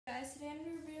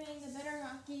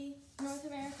North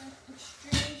America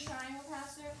Extreme Triangle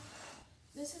Passer.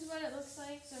 This is what it looks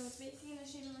like. So it's basically in the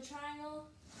shape of a triangle.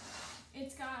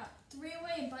 It's got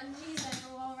 3-way bungees that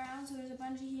go all around. So there's a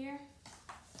bungee here,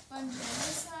 bungee on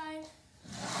this side,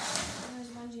 and there's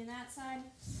a bungee on that side.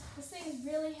 This thing is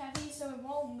really heavy, so it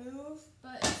won't move,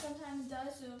 but it sometimes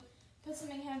does. So put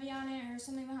something heavy on it or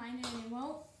something behind it and it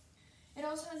won't. It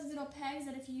also has little pegs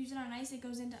that if you use it on ice, it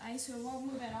goes into ice, so it won't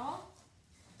move at all.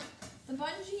 The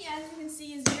bungee, as you can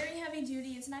see, is very heavy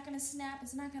duty. It's not going to snap.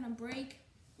 It's not going to break.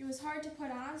 It was hard to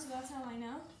put on, so that's how I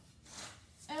know.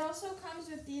 It also comes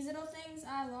with these little things.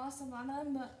 I lost a lot of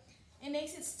them, but it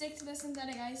makes it stick to the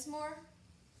synthetic ice more.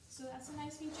 So that's a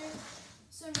nice feature.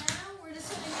 So now we're just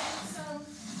going to get some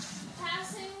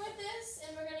passing with this,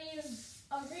 and we're going to use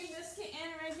a green biscuit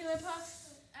and a regular puck.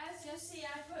 As you'll see,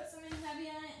 I put something heavy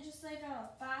on it, just like a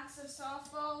box of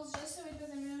softballs, just so it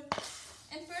doesn't move.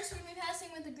 And first we're going to be passing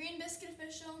with the Green Biscuit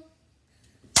Official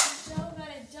to show that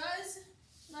it does,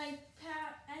 like,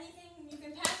 anything, you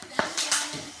can pass with anything on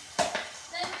it.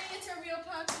 Then we're going to get to a real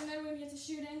puck, and then we're going to get to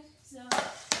shooting. So,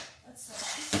 let's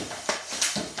start.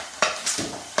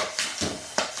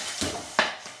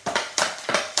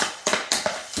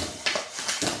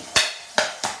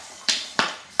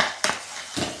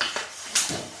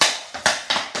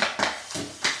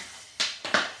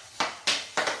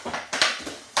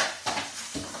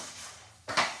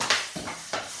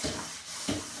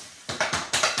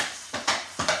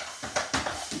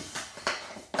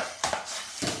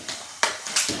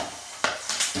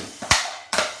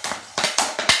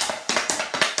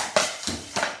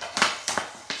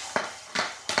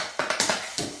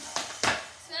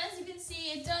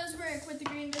 With the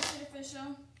Green Biscuit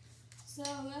Official. So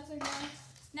that's our guy.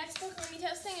 Next puck we're going to be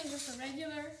testing is just a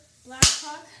regular black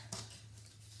puck.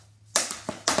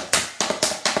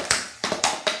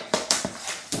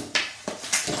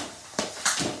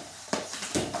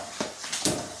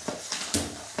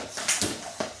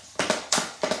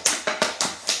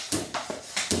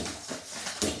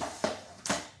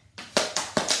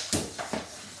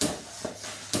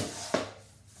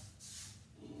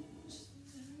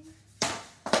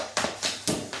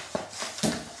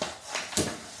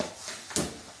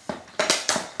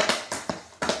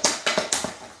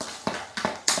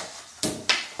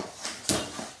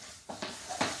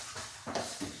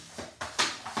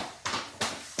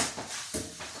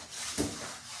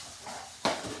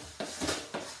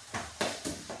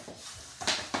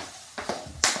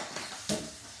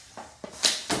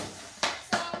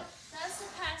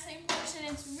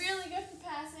 It's really good for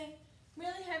passing,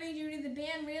 really heavy duty. The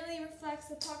band really reflects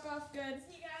the puck off good.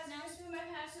 See guys, now I'm just moving my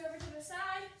passer over to the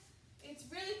side. It's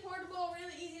really portable,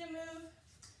 really easy to move.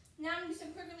 Now I'm going to do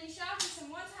some quick release shots and some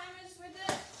one-timers with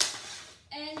it,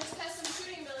 and just test some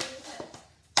shooting ability with it.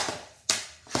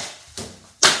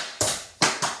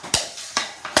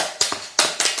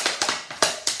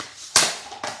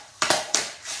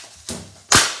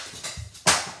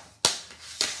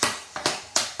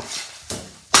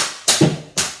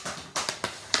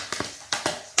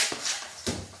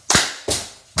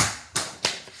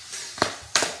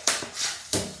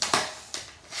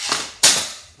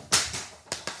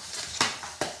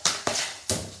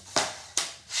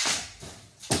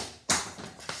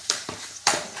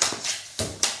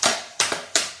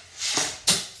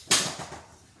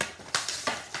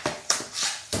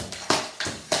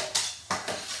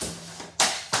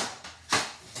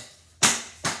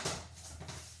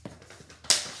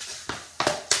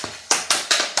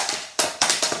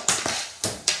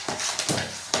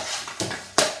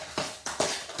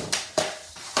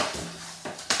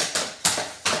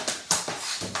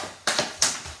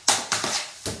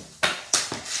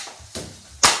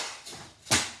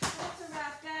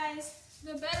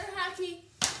 The Better Hockey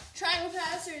Triangle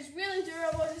Passer is really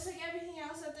durable, just like everything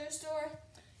else at their store.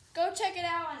 Go check it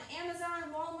out on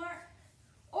Amazon, Walmart,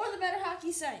 or the Better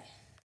Hockey site.